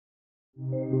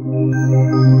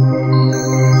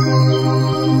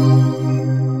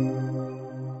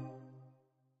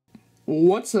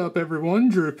What's up everyone,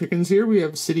 Drew Pickens here. We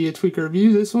have Cydia Tweaker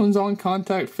Review. This one's on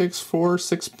Contact Fix for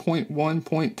 6.1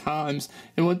 point times.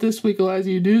 And what this week allows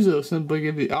you to do is it'll simply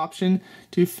give the option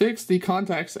to fix the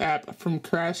Contacts app from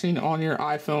crashing on your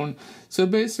iPhone. So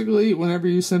basically, whenever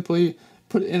you simply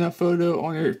put in a photo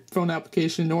on your phone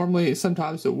application, normally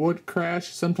sometimes it would crash,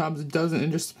 sometimes it doesn't. It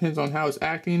just depends on how it's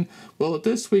acting. Well, with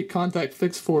this week Contact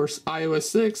Fix for iOS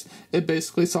 6, it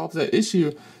basically solves that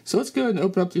issue. So let's go ahead and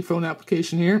open up the phone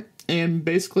application here. And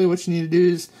basically what you need to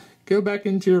do is go back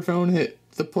into your phone, hit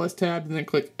the plus tab, and then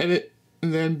click edit.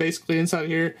 And then basically inside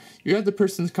here, you have the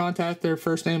person's contact, their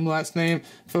first name, last name,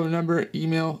 phone number,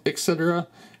 email, etc.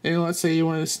 And let's say you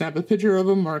wanted to snap a picture of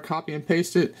them or copy and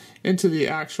paste it into the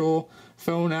actual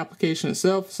phone application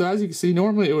itself. So as you can see,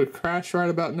 normally it would crash right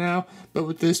about now, but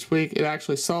with this tweak, it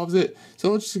actually solves it.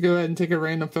 So let's just go ahead and take a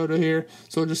random photo here.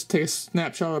 So we'll just take a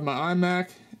snapshot of my iMac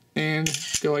and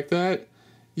go like that.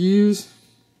 Use.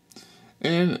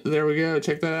 And there we go.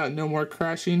 Check that out. No more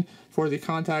crashing for the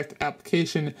Contact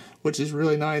application, which is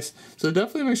really nice. So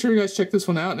definitely make sure you guys check this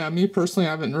one out. Now, me personally,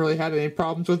 I haven't really had any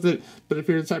problems with it, but if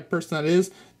you're the type of person that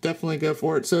is, definitely go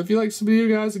for it. So if you like this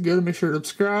video, guys, go to make sure to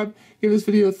subscribe, give this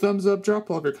video a thumbs up, drop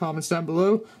all of your comments down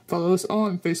below, follow us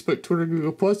on Facebook, Twitter,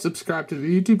 Google+, subscribe to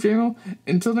the YouTube channel.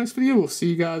 Until next video, we'll see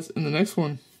you guys in the next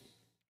one.